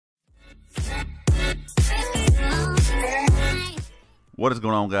What is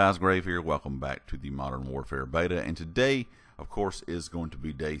going on, guys? Grave here. Welcome back to the Modern Warfare beta, and today of course is going to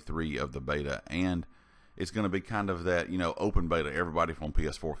be day 3 of the beta, and it's going to be kind of that, open beta. Everybody from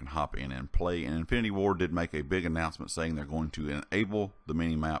PS4 can hop in and play, and Infinity Ward did make a big announcement saying they're going to enable the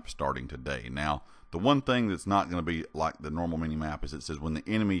mini-map starting today. Now, the one thing that's not going to be like the normal mini-map is it says when the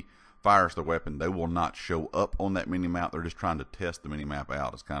enemy fires their weapon, they will not show up on that mini-map. They're just trying to test the mini-map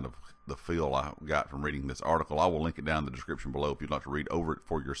out. It's kind of the feel I got from reading this article. I will link it down in the description below if you'd like to read over it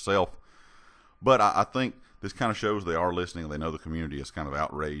for yourself. But I think this kind of shows they are listening. They know the community is kind of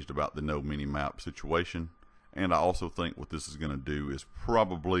outraged about the no mini-map situation. And I also think what this is going to do is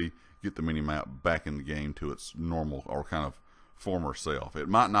probably get the mini-map back in the game to its normal or kind of former self. It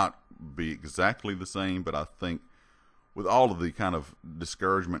might not be exactly the same, but I think with all of the kind of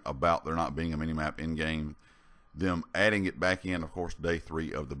discouragement about there not being a mini-map in-game, them adding it back in, of course, day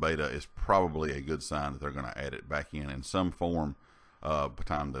 3 of the beta is probably a good sign that they're going to add it back in some form by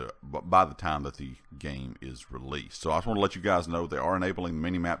the time that the game is released. So I just want to let you guys know they are enabling the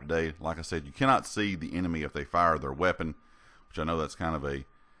mini-map today. Like I said, you cannot see the enemy if they fire their weapon, which I know that's kind of a,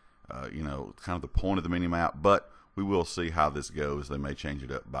 kind of the point of the mini-map, but we will see how this goes. They may change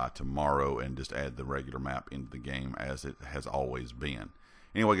it up by tomorrow and just add the regular map into the game as it has always been.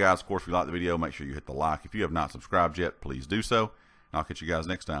 Anyway, guys, of course, if you like the video, make sure you hit the like. If you have not subscribed yet, please do so. And I'll catch you guys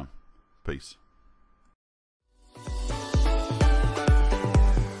next time. Peace.